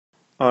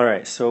All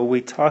right, so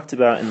we talked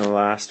about in the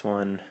last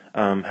one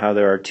how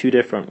there are two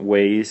different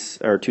ways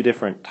or two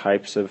different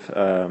types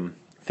of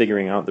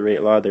figuring out the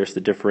rate law. There's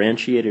the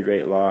differentiated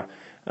rate law,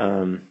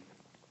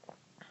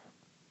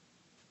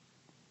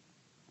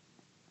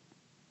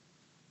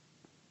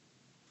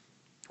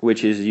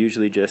 which is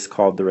usually just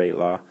called the rate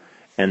law,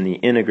 and the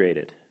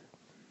integrated.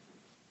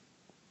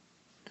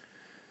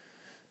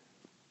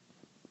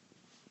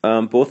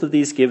 Both of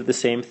these give the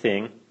same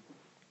thing.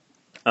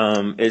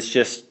 It's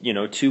just,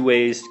 two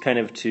ways kind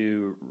of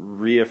to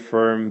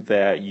reaffirm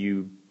that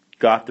you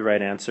got the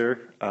right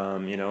answer.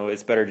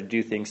 It's better to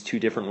do things two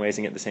different ways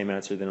and get the same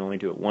answer than only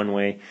do it one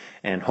way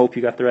and hope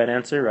you got the right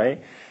answer,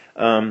 right?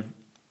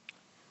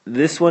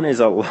 This one is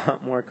a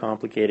lot more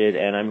complicated,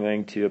 and I'm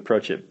going to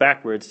approach it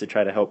backwards to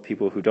try to help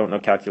people who don't know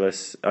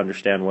calculus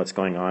understand what's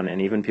going on,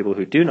 and even people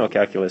who do know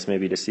calculus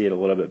maybe to see it a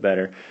little bit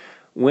better.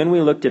 When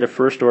we looked at a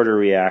first order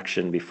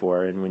reaction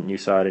before, and when you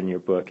saw it in your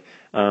book,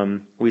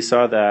 we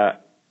saw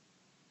that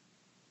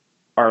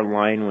our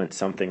line went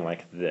something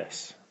like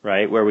this,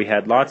 right? Where we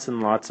had lots and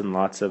lots and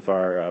lots of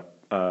our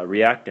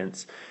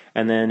reactants,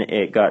 and then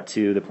it got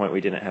to the point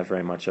we didn't have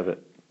very much of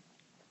it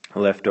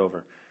left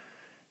over.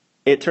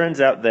 It turns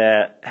out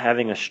that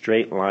having a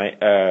straight line,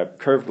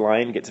 curved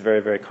line gets very,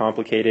 very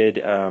complicated.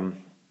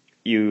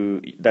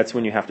 That's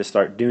when you have to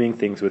start doing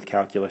things with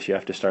calculus. You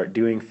have to start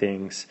doing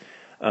things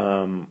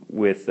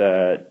with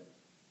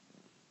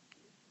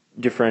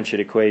differential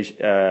equation,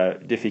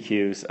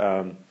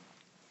 diffeq.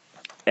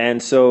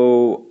 And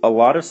so a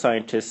lot of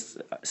scientists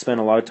spend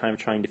a lot of time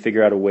trying to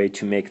figure out a way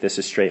to make this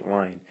a straight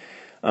line.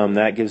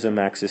 That gives them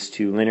access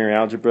to linear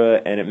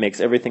algebra, and it makes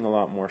everything a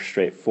lot more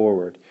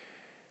straightforward.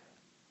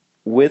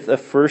 With a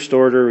first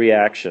order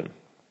reaction,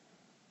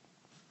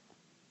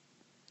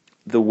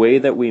 the way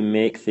that we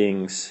make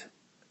things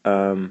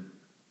a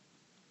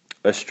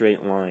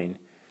straight line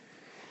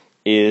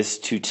is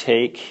to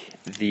take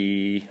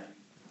the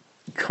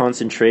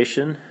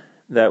concentration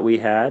that we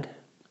had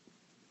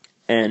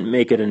and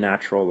make it a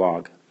natural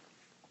log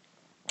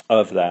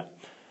of that.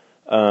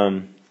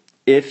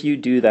 If you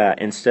do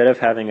that, instead of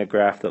having a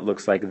graph that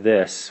looks like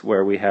this,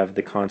 where we have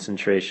the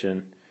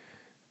concentration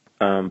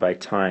by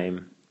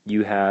time,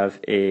 you have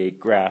a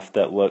graph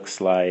that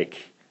looks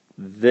like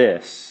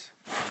this,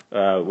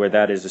 where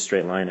that is a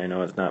straight line. I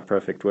know it's not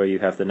perfect, where you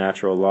have the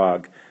natural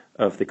log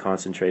of the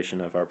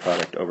concentration of our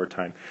product over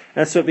time.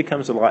 And so it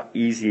becomes a lot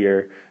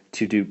easier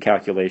to do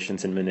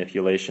calculations and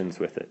manipulations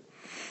with it.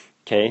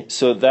 Okay,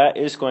 so that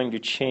is going to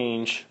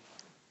change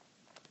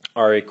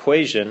our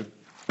equation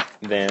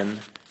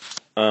then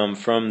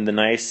from the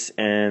nice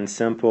and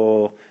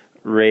simple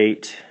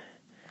rate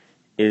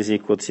is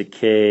equal to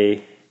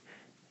K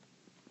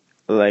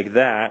like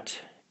that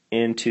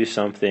into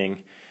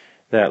something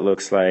that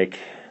looks like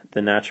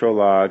the natural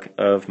log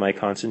of my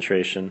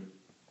concentration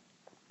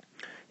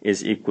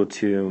is equal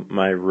to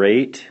my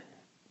rate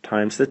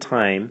times the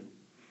time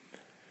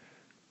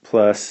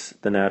plus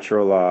the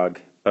natural log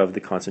of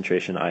the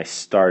concentration I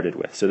started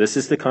with. So this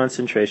is the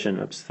concentration.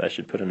 Oops, I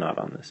should put a knot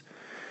on this.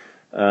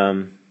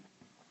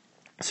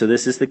 So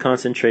this is the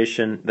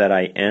concentration that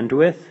I end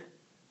with.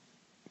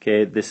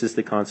 Okay, this is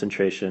the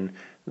concentration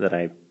that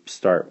I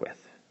start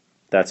with.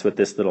 That's what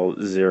this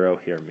little 0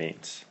 here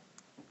means.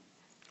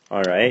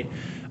 All right,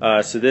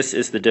 so this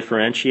is the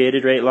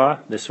differentiated rate law.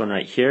 This one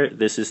right here,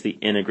 this is the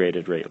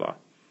integrated rate law.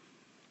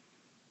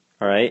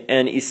 All right,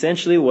 and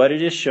essentially what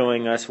it is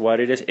showing us,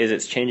 is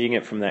it's changing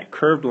it from that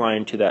curved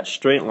line to that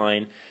straight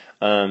line,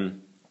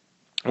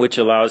 which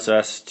allows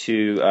us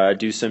to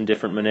do some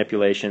different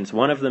manipulations.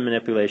 One of the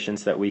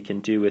manipulations that we can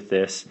do with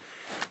this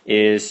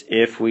is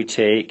if we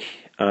take,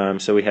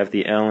 so we have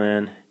the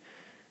ln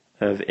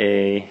of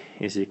A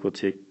is equal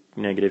to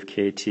negative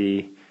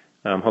kt.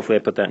 Hopefully I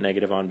put that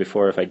negative on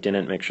before. If I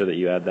didn't, make sure that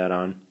you add that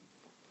on.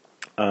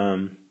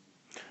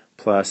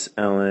 Plus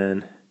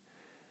ln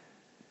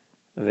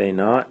of A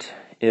naught.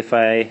 If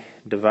I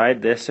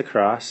divide this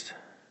across,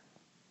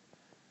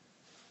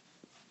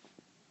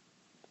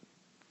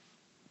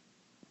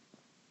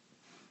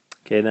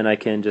 okay, then I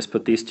can just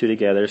put these two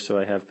together. So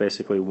I have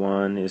basically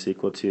 1 is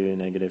equal to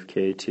negative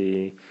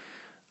kt.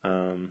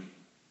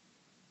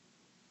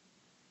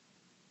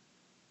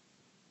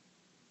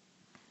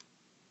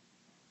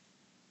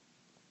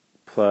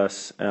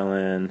 Plus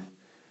ln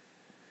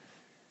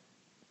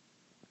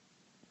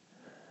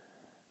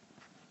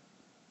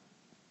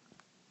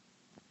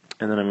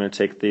and then I'm going to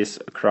take these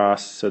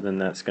across, so then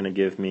that's going to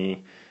give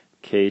me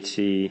kt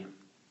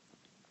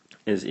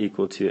is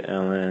equal to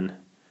ln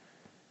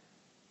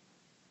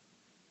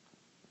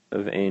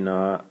of A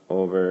naught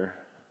over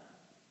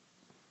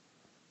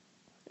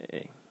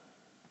A.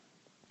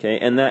 Okay,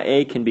 and that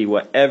A can be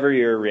whatever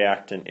your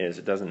reactant is.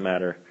 It doesn't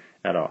matter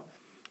at all.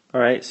 All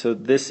right, so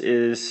this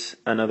is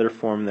another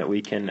form that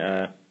we can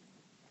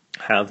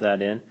have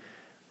that in.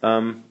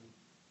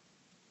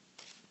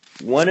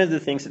 One of the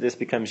things that this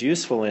becomes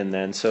useful in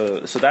then, so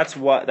that's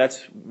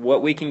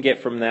what we can get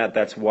from that.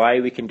 That's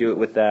why we can do it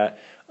with that.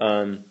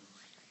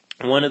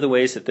 one of the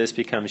ways that this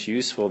becomes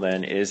useful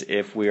then is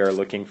if we are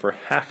looking for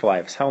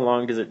half-lives. How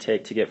long does it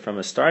take to get from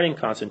a starting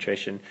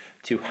concentration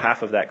to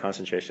half of that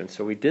concentration?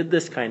 So we did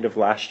this kind of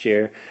last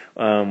year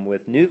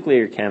with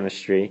nuclear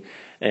chemistry,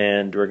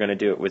 and we're going to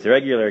do it with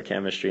regular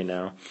chemistry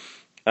now.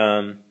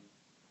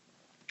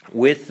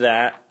 With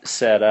that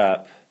set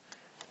up,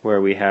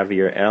 where we have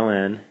your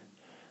ln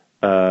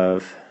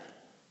of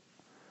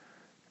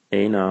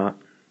A naught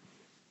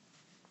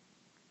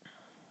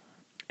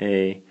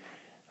A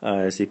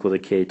is equal to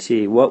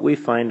kT, what we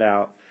find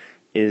out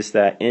is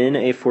that in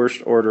a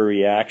first order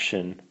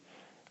reaction,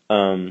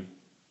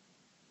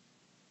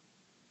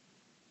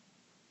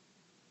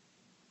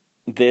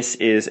 this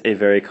is a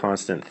very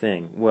constant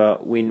thing.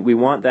 Well, we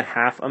want the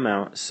half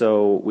amount,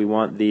 so we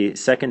want the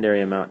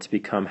secondary amount to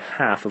become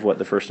half of what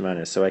the first amount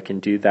is. So I can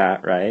do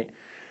that, right?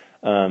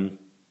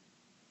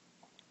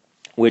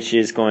 Which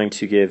is going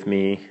to give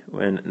me,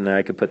 and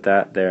I could put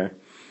that there,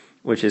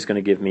 which is going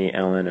to give me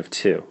ln of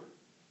 2.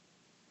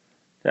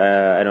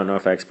 I don't know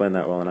if I explained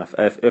that well enough.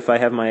 If I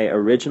have my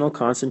original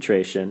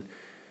concentration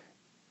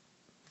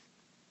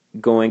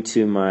going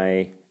to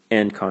my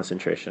end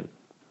concentration,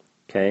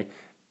 okay,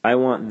 I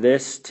want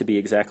this to be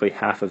exactly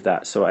half of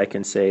that, so I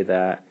can say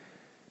that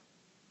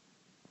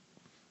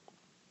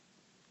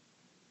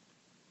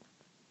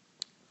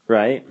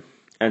right?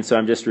 And so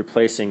I'm just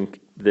replacing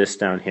this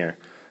down here.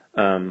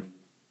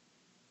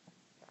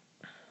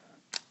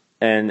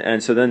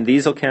 And so then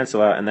these will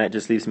cancel out, and that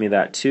just leaves me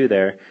that 2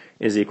 there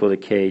is equal to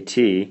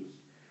kT.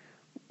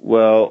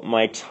 Well,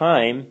 my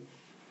time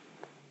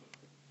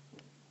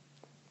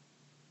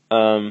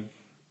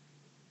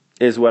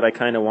is what I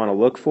kind of want to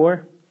look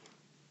for,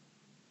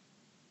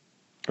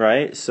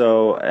 right?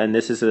 So, and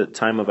this is a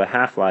time of a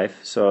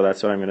half-life, so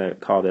that's what I'm going to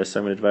call this. So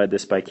I'm going to divide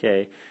this by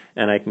k,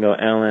 and I can go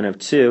ln of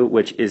 2,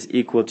 which is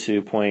equal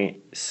to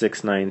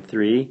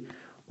 0.693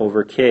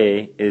 over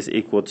k is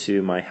equal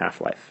to my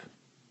half-life.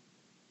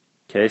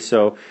 Okay,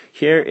 so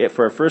here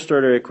for a first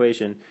order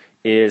equation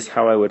is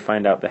how I would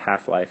find out the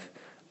half-life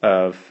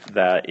of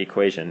that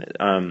equation.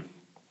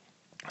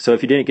 So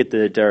if you didn't get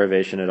the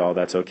derivation at all,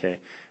 that's okay.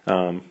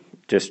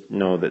 Just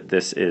know that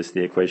this is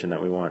the equation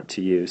that we want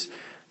to use.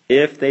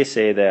 If they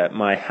say that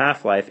my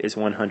half-life is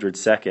 100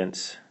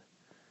 seconds,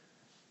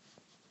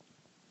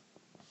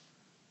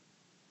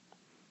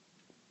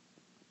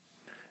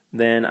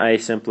 then I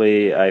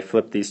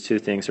flip these two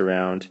things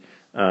around,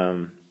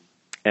 and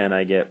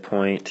I get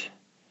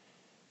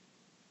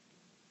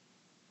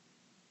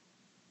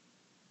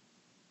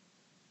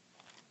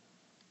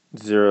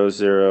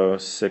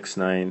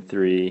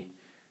 0.00693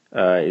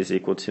 is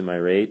equal to my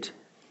rate,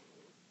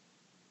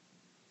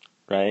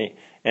 right?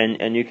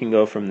 And you can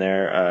go from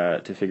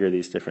there to figure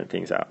these different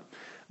things out.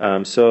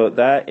 So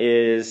that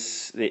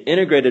is the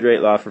integrated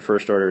rate law for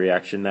first order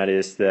reaction. That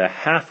is the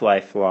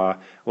half-life law,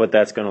 what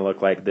that's going to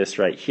look like, this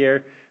right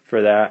here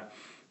for that.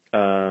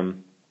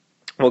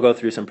 We'll go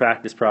through some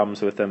practice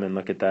problems with them and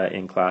look at that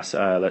in class.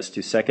 Let's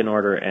do second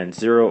order and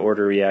zero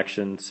order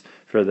reactions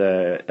for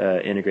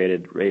the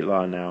integrated rate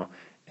law now.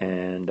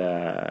 And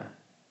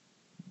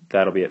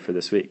that'll be it for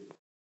this week.